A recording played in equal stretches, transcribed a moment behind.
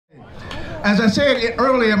As I said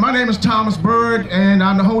earlier, my name is Thomas Bird, and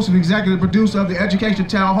I'm the host and executive producer of the Education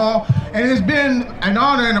Town Hall. And it's been an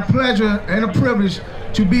honor and a pleasure and a privilege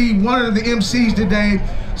to be one of the MCs today.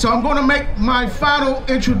 So I'm going to make my final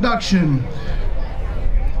introduction.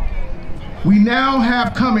 We now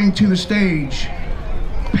have coming to the stage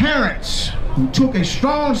parents who took a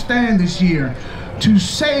strong stand this year to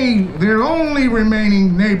save their only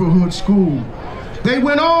remaining neighborhood school. They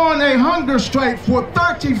went on a hunger strike for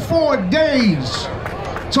 34 days.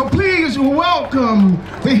 So please welcome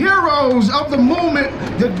the heroes of the movement,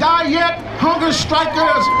 the Dyett hunger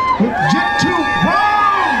strikers with Jitu,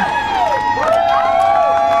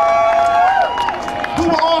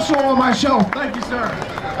 who are also on my show. Thank you, sir.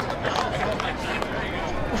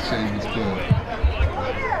 Shame is good.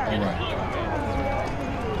 All right.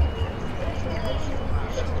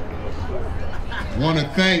 Want to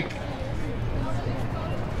thank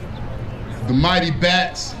the Mighty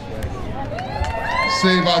Bats,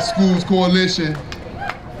 Save Our Schools Coalition,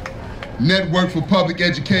 Network for Public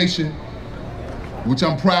Education, which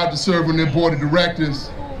I'm proud to serve on their board of directors,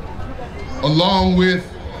 along with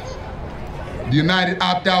the United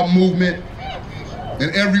Opt-Out Movement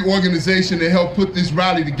and every organization that helped put this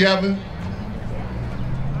rally together.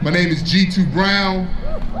 My name is Jitu Brown,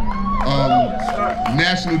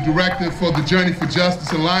 National Director for the Journey for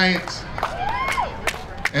Justice Alliance.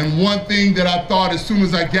 And one thing that I thought as soon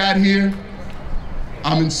as I got here,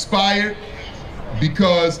 I'm inspired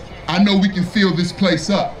because I know we can fill this place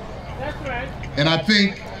up. That's right. And I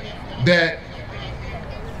think that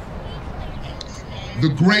the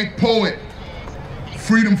great poet,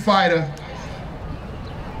 freedom fighter,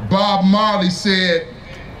 Bob Marley said,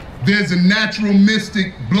 there's a natural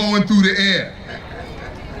mystic blowing through the air.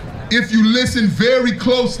 If you listen very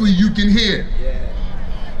closely, you can hear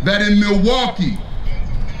that in Milwaukee,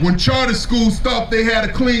 when charter schools thought they had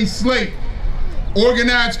a clean slate,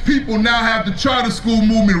 organized people now have the charter school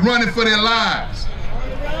movement running for their lives.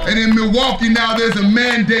 And in Milwaukee now there's a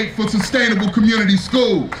mandate for sustainable community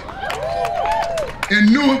schools.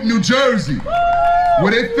 In Newark, New Jersey,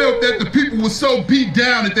 where they felt that the people were so beat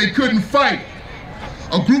down that they couldn't fight,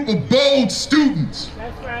 a group of bold students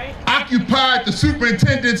occupied the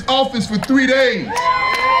superintendent's office for 3 days,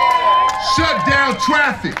 shut down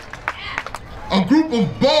traffic. A group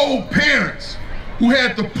of bold parents who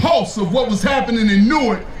had the pulse of what was happening in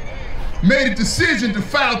Newark made a decision to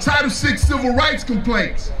file Title VI civil rights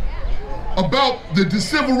complaints about the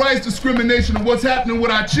civil rights discrimination of what's happening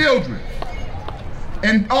with our children,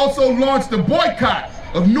 and also launched a boycott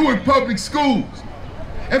of Newark public schools.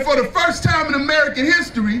 And for the first time in American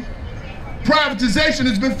history, privatization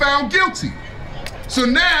has been found guilty. So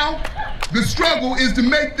now the struggle is to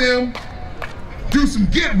make them do some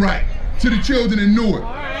get right to the children in Newark.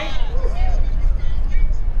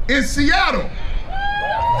 In Seattle,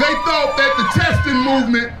 they thought that the testing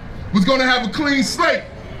movement was going to have a clean slate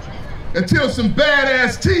until some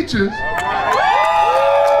badass teachers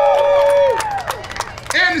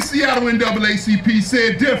and the Seattle NAACP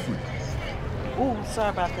said different. Ooh, sorry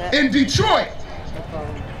about that. In Detroit,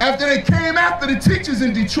 after they came after the teachers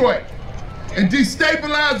in Detroit and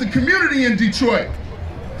destabilized the community in Detroit,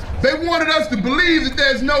 they wanted us to believe that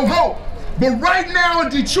there's no hope. But right now in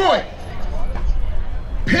Detroit,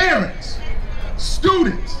 parents,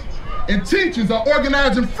 students, and teachers are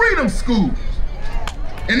organizing freedom schools.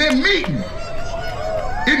 And they're meeting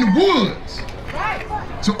in the woods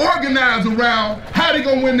to organize around how they're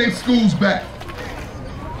gonna win their schools back.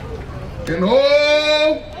 In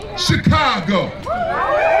old Chicago,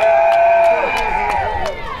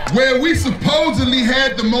 where we supposedly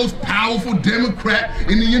had the most powerful Democrat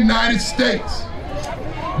in the United States.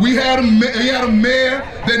 We had a mayor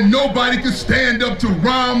that nobody could stand up to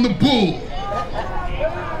Rahm the Bull.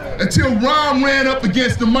 Until Rahm ran up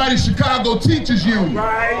against the mighty Chicago Teachers Union.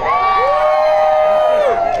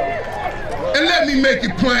 And let me make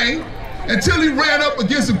it plain, until he ran up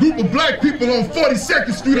against a group of black people on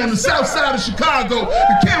 42nd Street on the south side of Chicago,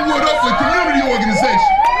 the Kenwood Oakland Community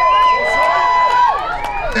Organization.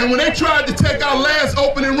 And when they tried to take our last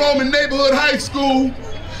open enrollment neighborhood high school,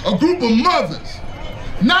 a group of mothers,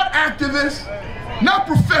 not activists, not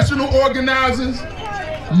professional organizers,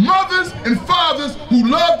 mothers and fathers who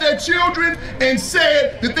love their children and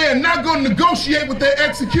said that they are not going to negotiate with their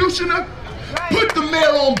executioner, put the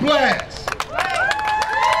mayor on blast.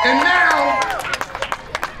 And now,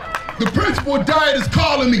 the principal of Dyett is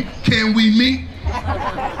calling me, can we meet?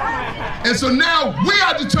 And so now we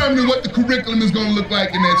are determining what the curriculum is going to look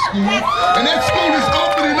like in that school. And that school is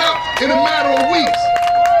opening up in a matter of weeks.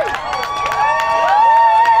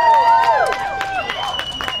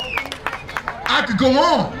 I could go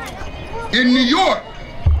on. in New York,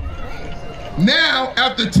 now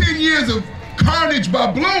after 10 years of carnage by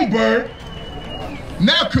Bloomberg,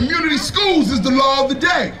 now community schools is the law of the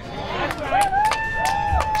day.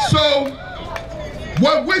 So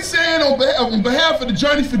what we're saying on behalf of the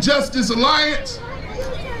Journey for Justice Alliance,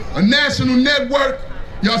 a national network,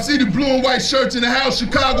 y'all see the blue and white shirts in the house,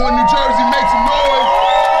 Chicago and New Jersey, make some noise.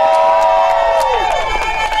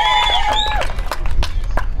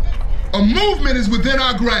 A movement is within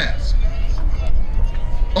our grasp.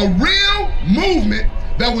 A real movement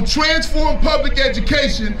that will transform public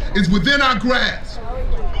education is within our grasp.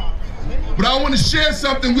 But I want to share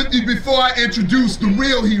something with you before I introduce the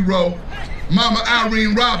real hero, Mama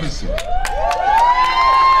Irene Robinson.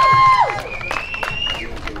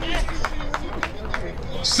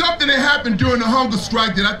 Something that happened during the hunger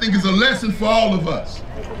strike that I think is a lesson for all of us.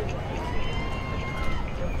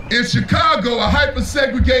 In Chicago, a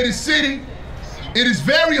hyper-segregated city, it is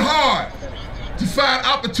very hard to find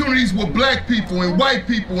opportunities where black people and white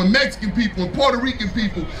people and Mexican people and Puerto Rican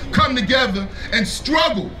people come together and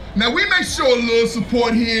struggle. Now we may show a little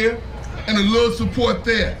support here and a little support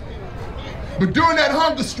there. But during that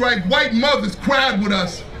hunger strike, white mothers cried with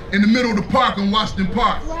us in the middle of the park in Washington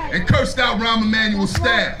Park and cursed out Rahm Emanuel's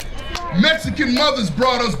staff. Mexican mothers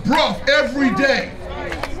brought us broth every day.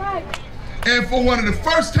 And for one of the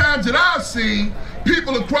first times that I've seen,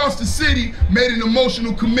 people across the city made an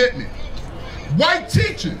emotional commitment. White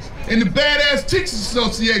teachers in the Badass Teachers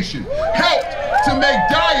Association helped to make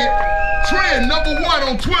Dyett trend #1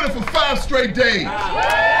 on Twitter for 5 straight days.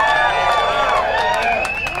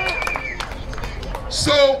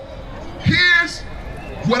 So here's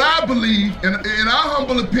what I believe, in our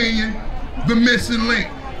humble opinion, the missing link.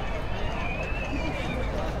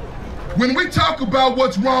 When we talk about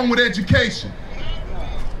what's wrong with education,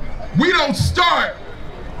 we don't start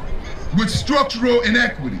with structural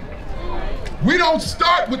inequity. We don't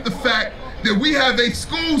start with the fact that we have a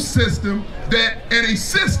school system and a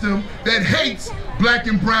system that hates black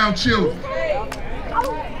and brown children.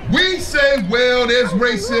 We say, well, there's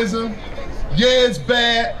racism, yeah, it's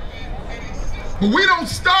bad, but we don't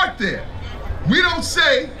start there. We don't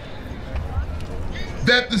say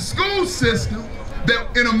that the school system,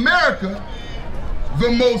 that in America,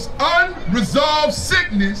 the most unresolved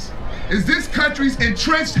sickness is this country's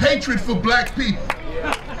entrenched hatred for black people.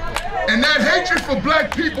 And that hatred for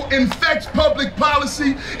black people infects public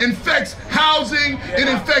policy, infects housing, it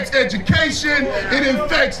infects education, it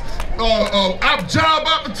infects job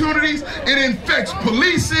opportunities, it infects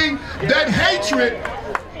policing. That hatred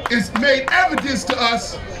is made evidence to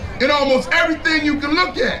us in almost everything you can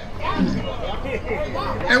look at.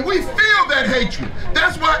 And we feel that hatred.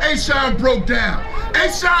 That's why Ashawn broke down.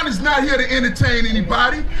 Ashawn is not here to entertain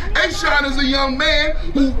anybody. Ashawn is a young man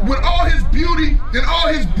who, with all his beauty and all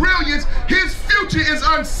his brilliance, his future is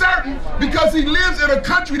uncertain because he lives in a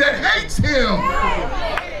country that hates him.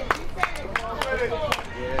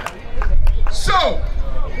 So,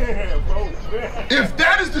 if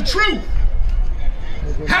that is the truth,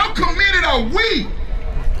 how committed are we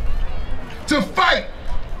to fight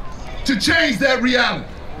to change that reality?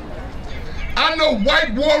 I know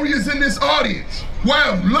white warriors in this audience who I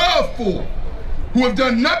have love for, who have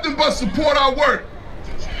done nothing but support our work.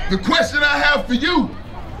 The question I have for you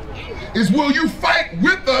is, will you fight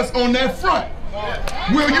with us on that front?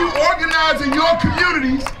 Will you organize in your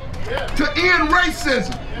communities to end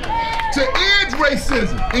racism? To end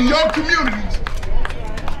racism in your communities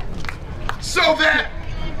so that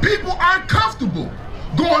people aren't comfortable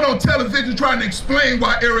going on television trying to explain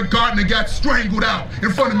why Eric Gardner got strangled out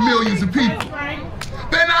in front of millions of people.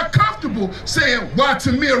 They're not comfortable saying why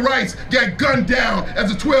Tamir Rice got gunned down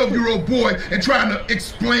as a 12-year-old boy and trying to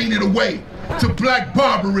explain it away to black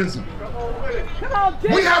barbarism.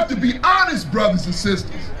 We have to be honest, brothers and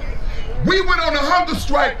sisters. We went on a hunger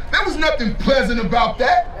strike. There was nothing pleasant about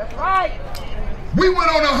that. That's right. We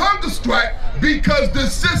went on a hunger strike because the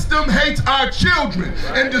system hates our children.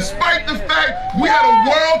 And despite the fact we had a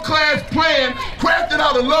world-class plan crafted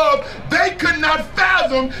out of love, they could not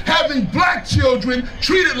fathom having black children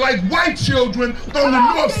treated like white children on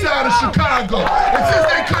the north side of Chicago. And since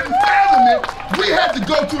they couldn't fathom it, we had to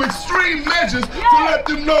go to extreme measures to let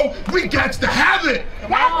them know we got to have it.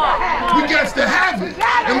 We got to have it.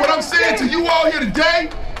 And what I'm saying to you all here today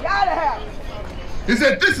is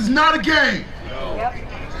that this is not a game.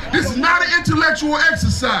 This is not an intellectual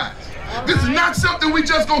exercise. This is not something we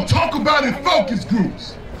just gonna talk about in focus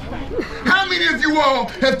groups. How many of you all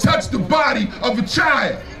have touched the body of a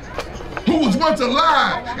child who was once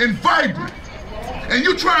alive and vibrant, and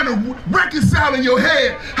you're trying to reconcile in your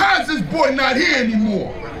head, how is this boy not here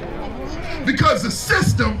anymore? Because the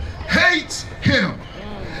system hates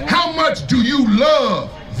much do you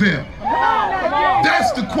love them?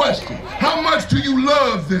 That's the question. How much do you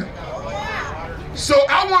love them? So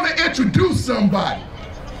I want to introduce somebody.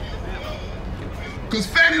 Because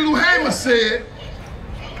Fannie Lou Hamer said,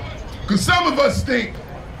 because some of us think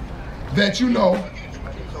that, you know,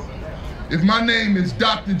 if my name is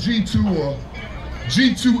Dr. Jitu or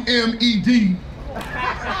G2MED,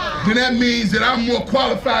 then that means that I'm more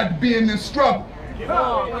qualified to be in this struggle.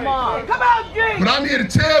 Come on, G! But I'm here to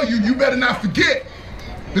tell you, you better not forget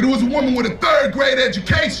that it was a woman with a 3rd grade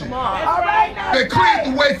education that cleared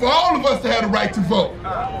the way for all of us to have the right to vote.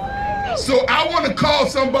 So I want to call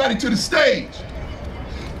somebody to the stage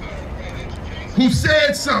who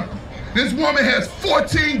said something. This woman has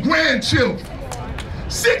 14 grandchildren,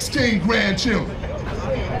 16 grandchildren.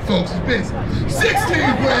 Folks, it's busy. 16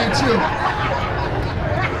 grandchildren.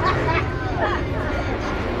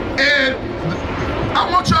 And I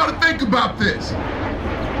want y'all to think about this.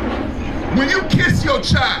 When you kiss your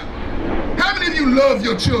child, how many of you love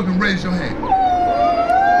your children? Raise your hand.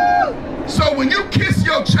 So when you kiss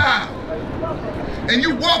your child and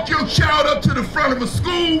you walk your child up to the front of a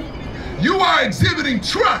school, you are exhibiting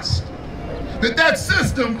trust that that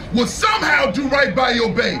system will somehow do right by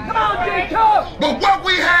your baby. But what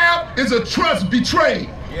we have is a trust betrayed.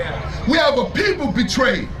 We have a people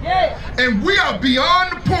betrayed. And we are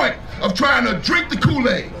beyond the point of trying to drink the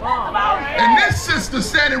Kool-Aid. And this sister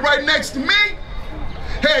standing right next to me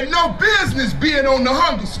had no business being on the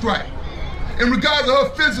hunger strike in regards to her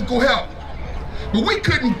physical health. But we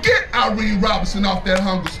couldn't get Irene Robinson off that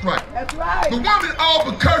hunger strike. That's right. The woman all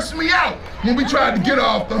but cursed me out when we tried to get her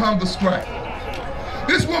off the hunger strike.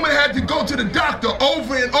 This woman had to go to the doctor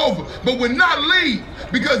over and over, but would not leave,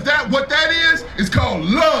 because what that is called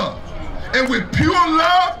love. And with pure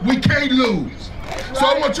love, we can't lose. So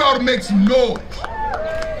I want y'all to make some noise.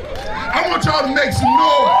 I want y'all to make some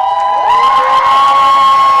noise.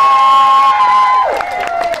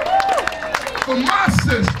 For my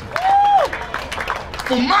sister.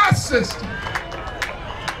 For my sister.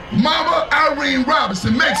 Mama Irene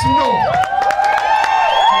Robinson, make some noise.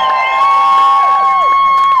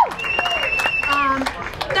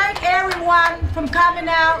 Thank everyone for coming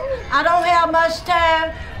out. I don't have much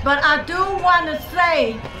time, but I do want to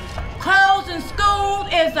say closing school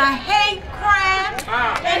is a hate crime,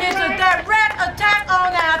 and it's a direct attack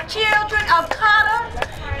on our children of color.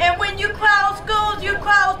 And when you close schools, you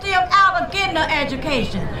close them out of getting an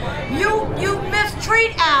education. You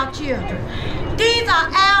mistreat our children. These are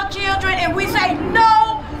our children, and we say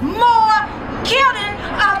no more killing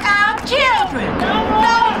of our children.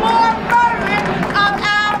 No more murdering of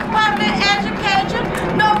our public education.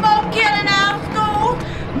 No more killing our schools.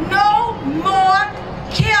 No more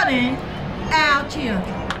killing our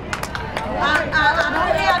children. I don't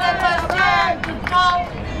have that much time to talk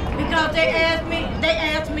because they asked me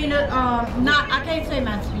to I can't say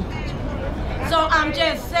my speech. So I'm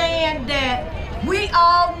just saying that we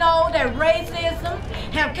all know that racism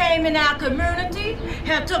have came in our community,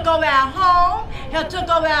 have took over our home, have took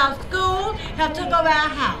over our school, have took over our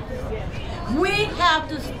house. We have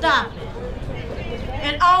to stop it.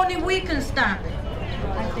 And only we can stop it.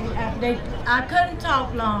 I couldn't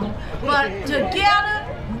talk long, but together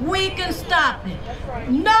we can stop it.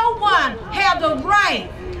 No one has the right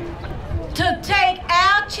to take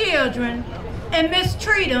our children and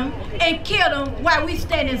mistreat them and kill them while we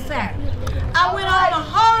stand inside. I went on a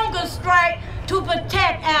hunger strike to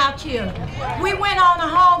protect our children. We went on a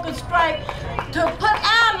hunger strike to put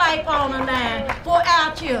our life on the line for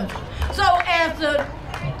our children. So as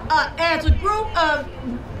a group of,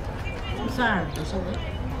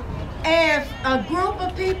 as a group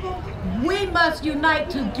of people, we must unite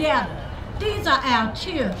together. These are our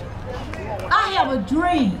children. I have a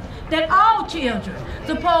dream that all children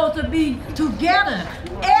supposed to be together.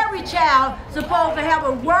 Every child supposed to have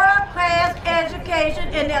a world-class education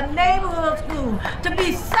in their neighborhood school, to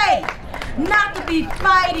be safe, not to be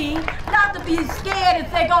fighting, not to be scared if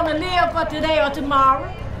they're gonna live for today or tomorrow.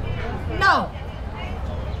 No.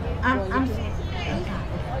 I'm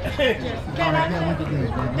they're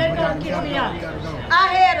gonna kick me out. I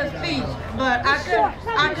had a speech, but I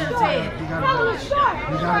couldn't say it. Cut it short.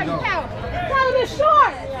 Cut it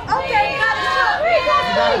short. Okay, cut it short. Where's that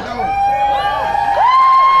speech?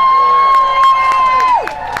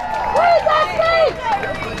 Where's that speech?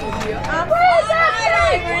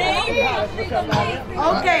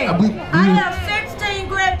 Okay, I have 16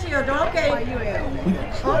 grandchildren. Okay,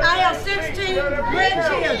 I have 16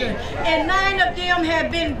 grandchildren, and 9 of them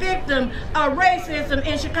have been victims of racism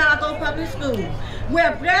in Chicago public schools,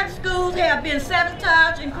 where black schools have been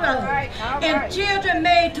sabotaged and closed, and children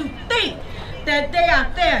made to think that they are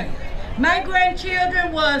failures. My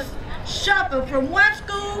grandchildren was shuffled from one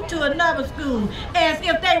school to another school as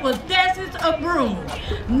if they was desks of brooms,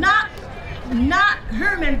 not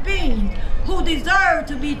human beings who deserve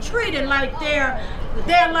to be treated like their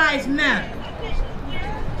lives matter.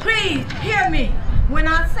 Please hear me when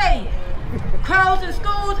I say it. Closing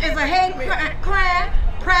schools is a hate crime.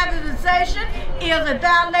 Privatization is a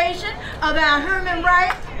violation of our human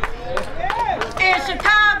rights. In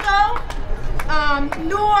Chicago,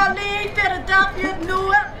 New Orleans, Philadelphia,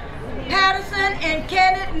 Newark, Patterson, and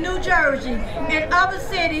Kennett, New Jersey, and other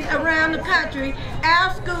cities around the country,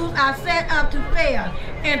 our schools are set up to fail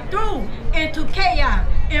and through into chaos,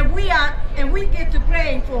 and we get to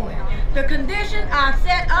blame for it. The conditions are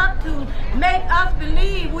set up to make us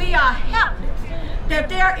believe we are helpless, that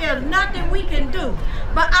there is nothing we can do.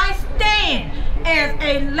 But I stand as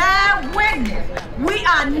a live witness. We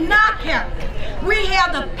are not helpless. We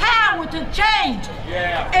have the power to change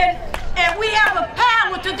it. And we have the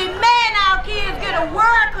power to demand our kids get a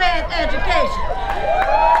world-class education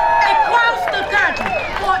across the country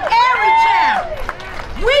for every child.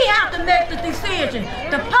 We have to make the decision.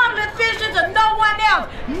 The public officials or no one else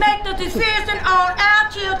make the decision on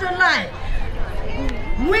our children's life.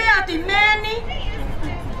 We are demanding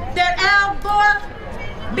that our voice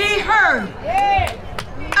be heard.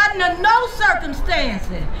 Under no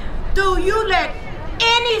circumstances do you let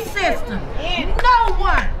any system, no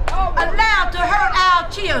one, allowed to hurt our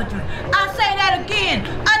children. I say that again.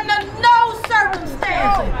 Under no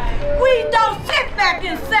circumstances. We don't sit back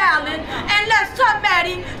in silence and let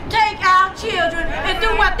somebody take our children and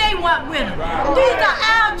do what they want with them. These are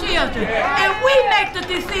our children, and we make the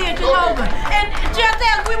decision over. And just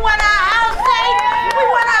as we want our house safe, we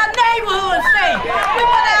want our neighborhood safe. We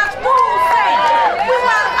want our schools safe. We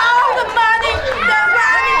want all the money that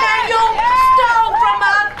Ronnie and you stole from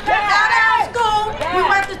us out of our school. We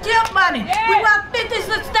want the tip money. We want 50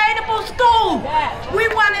 sustainable schools. We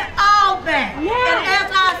want it all back. And as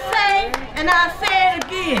I say, and I say it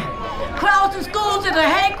again, closing schools is a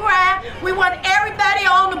hate crime. We want everybody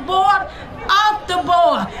on the board off the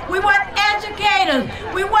board. We want educators.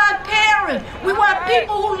 We want parents. We want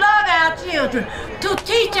people who love our children to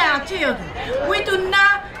teach our children. We do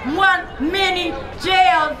not want many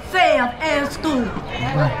jail cells and schools.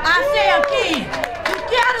 I say again,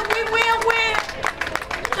 together we will win.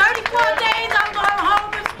 34 days I'm going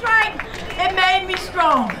home and strike. It made me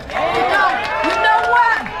stronger. You know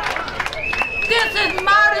what? This is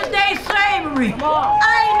modern day slavery.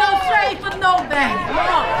 I ain't no slave for nobody.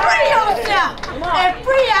 Free yourself and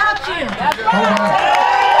free our children.